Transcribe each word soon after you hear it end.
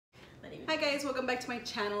Hi guys, welcome back to my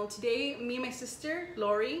channel. Today, me and my sister,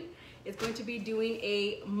 Lori, is going to be doing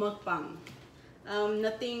a mukbang.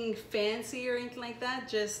 Nothing fancy or anything like that,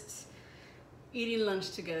 just eating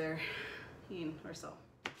lunch together, eating ourselves.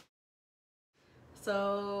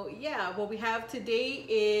 So yeah, what we have today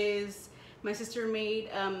is my sister made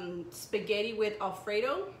spaghetti with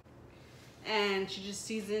Alfredo, and she just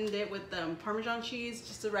seasoned it with Parmesan cheese,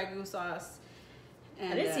 just a ragu sauce.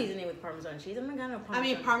 And, I did season it with Parmesan cheese. I'm not gonna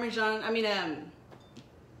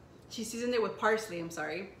she seasoned it with parsley, I'm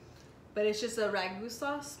sorry. But it's just a ragu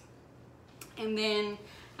sauce. And then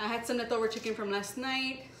I had some leftover chicken from last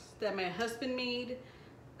night that my husband made.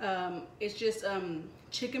 It's just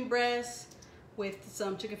chicken breast with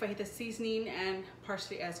some chicken fajita seasoning and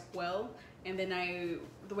parsley as well. And then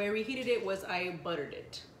the way I reheated it was I buttered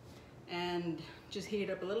it. And just heat it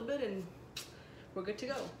up a little bit and we're good to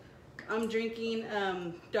go. I'm drinking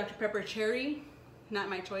Dr. Pepper Cherry, not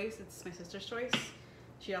my choice, it's my sister's choice.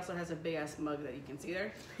 She also has a big ass mug that you can see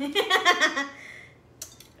there.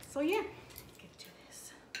 So yeah, let's get to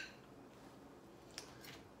this.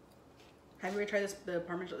 Have you ever tried the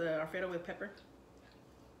Alfredo with pepper?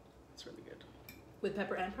 It's really good. With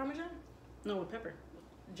pepper and Parmesan? No, with pepper.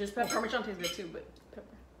 Just pepper? Well, Parmesan tastes good too, but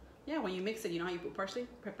pepper. Yeah, when you mix it, you know how you put parsley?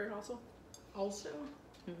 Pepper also? Also?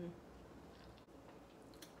 Mm-hmm.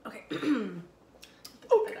 Okay. I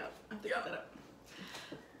have to get that out.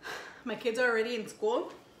 My kids are already in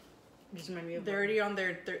school. Just remind me of They're already on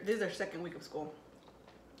their this is their second week of school.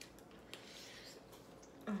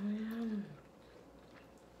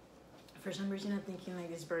 For some reason, I'm thinking like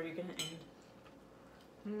this burger gonna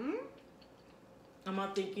end. I'm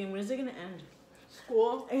not thinking, when is it gonna end?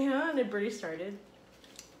 School? Yeah, and it already started.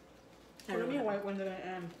 I don't know when's it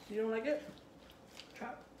gonna end. You don't like it?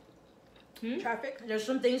 Traffic? There's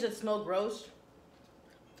some things that smell gross,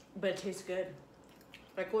 but it tastes good.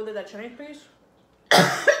 Like what did that Chinese place?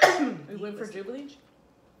 We went for Jubilee.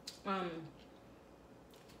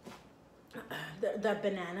 That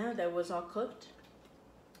banana that was all cooked,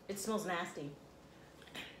 it smells nasty.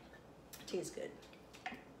 It tastes good.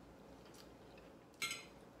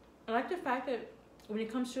 I like the fact that when it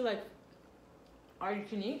comes to like all you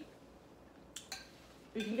can eat,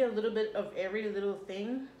 you can get a little bit of every little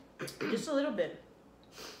thing. Just a little bit,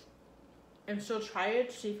 and so try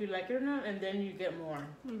it, see if you like it or not, and then you get more.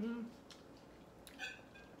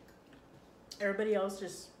 Everybody else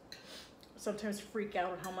just sometimes freak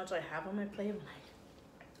out on how much I have on my plate. I'm like,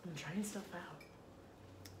 I'm trying stuff out.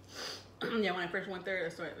 Yeah, when I first went there,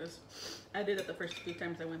 that's what it was. I did it the first few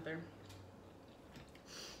times I went there.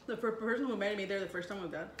 The person who invited me there the first time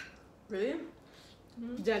was Dad. Really?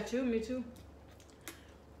 Dad too, me too.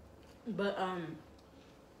 But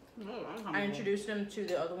I introduced him to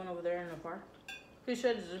the other one over there in the park. He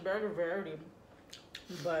said it's a better variety,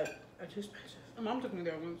 but it's too expensive. My mom took me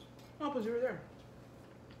there once. Oh, because you were there.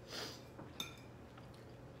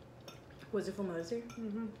 Was it for Mother's Day?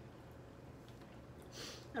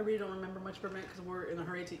 I really don't remember much from it because we're in a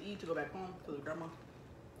hurry to eat to go back home to the grandma.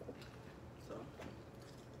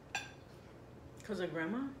 So. Because of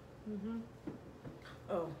grandma?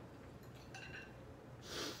 Oh.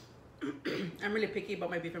 I'm really picky about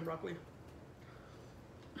my beef and broccoli.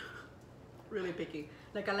 Really picky.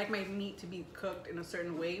 Like I like my meat to be cooked in a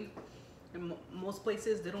certain way, and most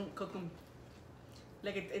places they don't cook them.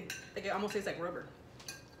 Like it almost tastes like rubber.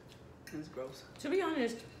 And it's gross. To be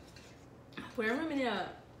honest, whenever I'm in a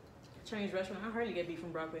Chinese restaurant, I hardly get beef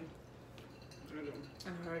and broccoli. I do.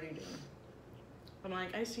 I hardly do. I'm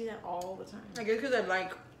like, I see that all the time. I guess because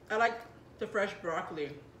I like the fresh broccoli,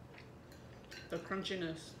 the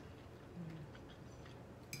crunchiness.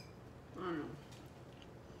 I don't know.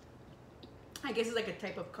 I guess it's like a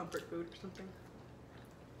type of comfort food or something.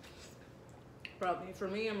 Probably. For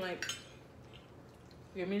me, I'm like,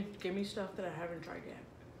 give me stuff that I haven't tried yet.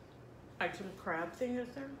 Like some crab thing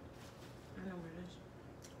that's there. I don't know what it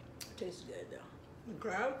is. It tastes good though. The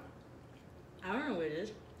crab? I don't know what it is.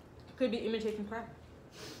 It could be imitation crab.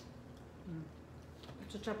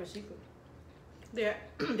 It's a type of seafood. They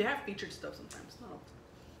have featured stuff sometimes. No,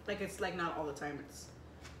 like it's like not all the time. It's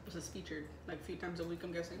just featured like a few times a week,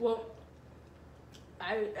 I'm guessing. Well,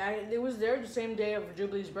 it was there the same day of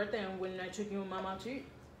Jubilee's birthday and when I took you and Mom out to eat.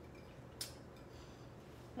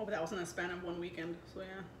 Oh, but that was in a span of one weekend, so yeah.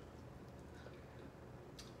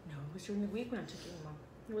 No, it was during the week when I took you and Mom.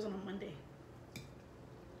 It was on a Monday.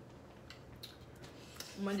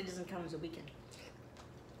 Monday doesn't count as a weekend.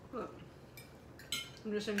 Look,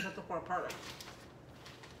 I'm just saying it's not so far apart.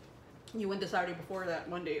 You went the Saturday before that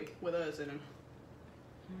Monday with us, and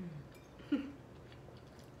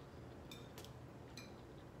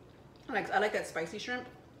I like that spicy shrimp.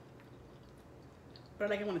 But I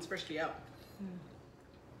like it when it's freshly out.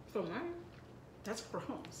 For mine? That's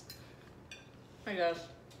gross. I guess.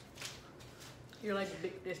 You're like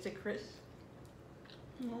big stick Chris.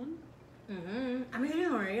 I'm eating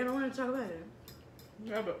already. I don't want to talk about it.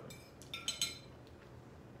 Yeah, but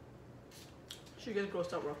she gets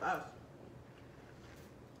grossed out real fast.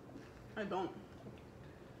 I don't.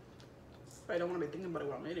 I don't want to be thinking about it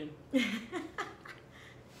while I'm eating.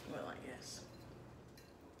 Well, I guess.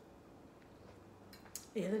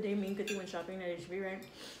 The other day, me and Kitty went shopping at HB, right?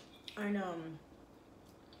 And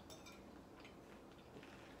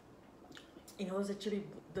you know, those actually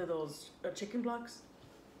those chicken blocks.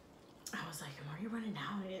 I was like, "Are you running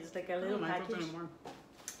out?" And it's like a little package. Anymore.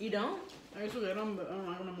 You don't? I used to get them, but I don't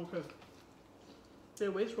like them anymore because they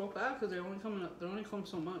waste real fast because they only come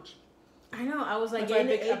so much. I know. I was like,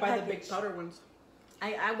 I buy the big powder ones.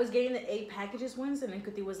 I was getting the 8 packages ones, and then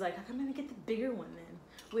Kuti was like, "How come I'm gonna get the bigger one then?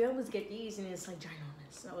 We always get these, and it's like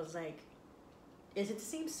ginormous." I was like, "Is it the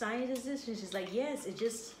same size as this?" And she's like, "Yes, it's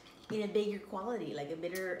just in a bigger quality, like a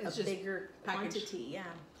bigger quantity, yeah,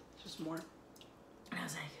 it's just more." And I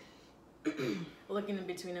was like, looking in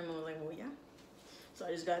between them, I was like, "Well, yeah." So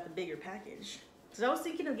I just got the bigger package. Cause I was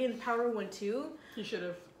thinking of getting the powder one too. You should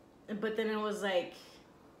have. But then I was like,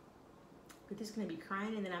 Kuti's gonna be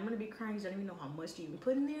crying, and then I'm gonna be crying because I don't even know how much to even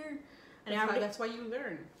put in there. And that's why you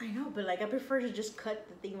learn. I know, but like I prefer to just cut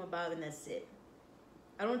the thing above and that's it.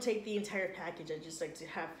 I don't take the entire package. I just like to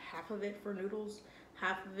have half of it for noodles,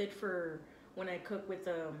 half of it for when I cook with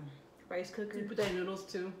rice cooker. You put that in noodles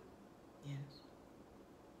too? Yes.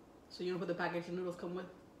 So you don't put the package the noodles come with?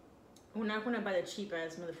 Well, not when I buy the cheap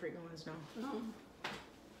ass motherfucking ones, no. No.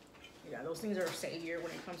 Yeah, those things are a savior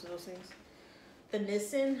when it comes to those things. The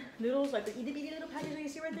Nissin noodles, like the itty bitty little package that you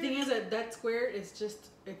see right there. The thing is that square is just,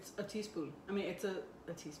 it's a teaspoon. I mean, it's a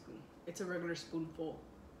teaspoon. It's a regular spoonful.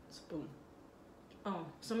 Spoon. Oh,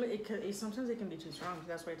 sometimes it can be too strong.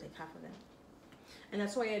 That's why I take half of them. And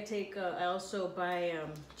that's why I take, I also buy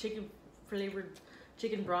chicken flavored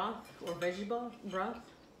chicken broth or veggie broth.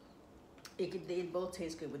 They both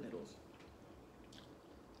taste good with noodles.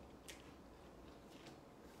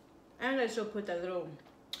 And I still put that little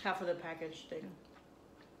half of the package thing.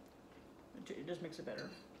 It just makes it better.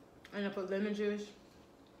 And I put lemon juice.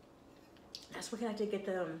 That's why I like to get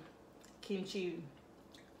the kimchi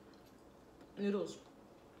noodles.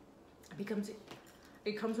 It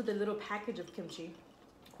comes with a little package of kimchi.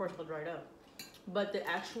 Of course, all dried up. But the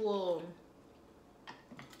actual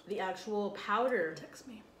powder Text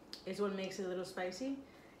me. is what makes it a little spicy.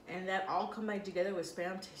 And that all combined together with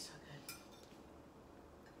Spam tastes so good.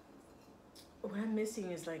 What I'm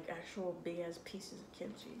missing is like actual big ass pieces of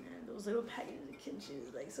kimchi, man. Those little packages of kimchi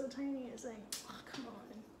is like so tiny. It's like, oh, come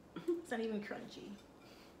on. It's not even crunchy.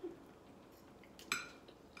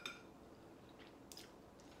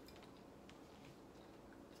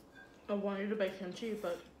 I wanted to buy kimchi,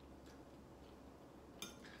 but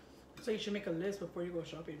So you should make a list before you go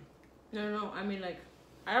shopping. no. I mean, like,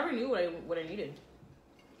 I already knew what I needed.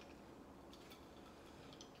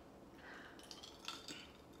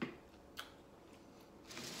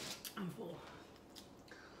 I'm full.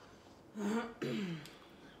 Alrighty.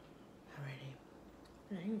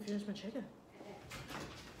 I didn't even finish my chicken.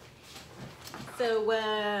 So,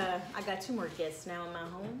 I got 2 more guests now in my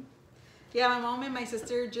home. Yeah, my mom and my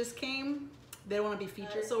sister just came. They don't want to be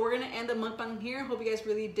featured. So we're going to end the mukbang here. Hope you guys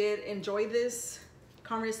really did enjoy this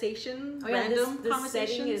conversation. Oh, yeah, random this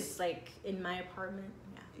conversations. setting is like in my apartment.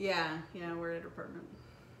 Yeah, we're at her apartment.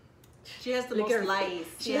 She has the Look at most her light.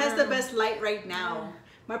 face. She Yeah. has the best light right now. Yeah.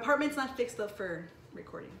 My apartment's not fixed up for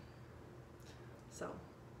recording. So,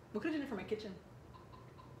 we could have done it for my kitchen.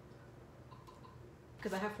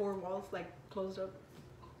 Because I have 4 walls like closed up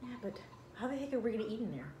Yeah, but how the heck are we gonna eat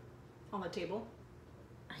in there? on the table.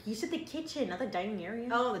 You said the kitchen, not the dining area.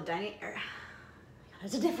 Oh, the dining area.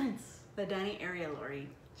 There's a difference. The dining area, Lori.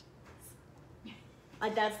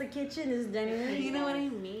 Like that's the kitchen, this is the dining area. You know what I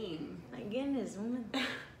mean. My goodness, woman. You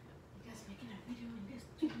guys making a video in this?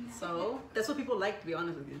 So that's what people like, to be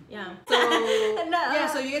honest with you. Yeah. So No. yeah,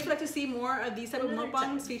 so you guys would like to see more of these type of Another mukbangs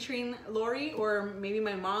time. featuring Lori or maybe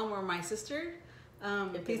my mom or my sister.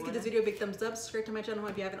 If Please you give this wanna. video a big thumbs up. Subscribe to my channel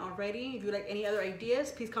if you haven't already. If you like any other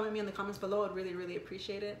ideas, please comment me in the comments below. I'd really, really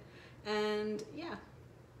appreciate it. And yeah,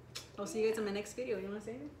 I'll see you guys in my next video. You want to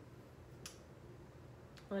say anything?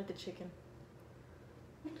 I like the chicken.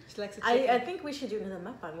 She likes the chicken. I think we should do another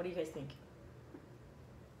mukbang. What do you guys think?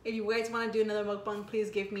 If you guys want to do another mukbang,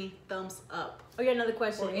 please give me thumbs up. Oh yeah, another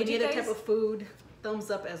question. Or Would any you other guys, type of food,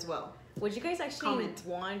 thumbs up as well. would you guys actually Comment.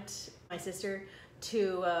 want my sister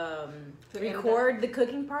to To edit record the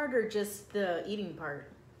cooking part or just the eating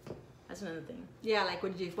part? That's another thing. Yeah, like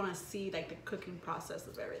when you just want to see like the cooking process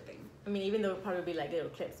of everything. I mean, even though it'll probably be like little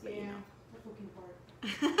clips, but yeah. you know. The cooking part.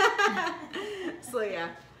 So yeah.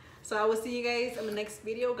 So I will see you guys in the next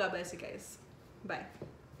video. God bless you guys. Bye.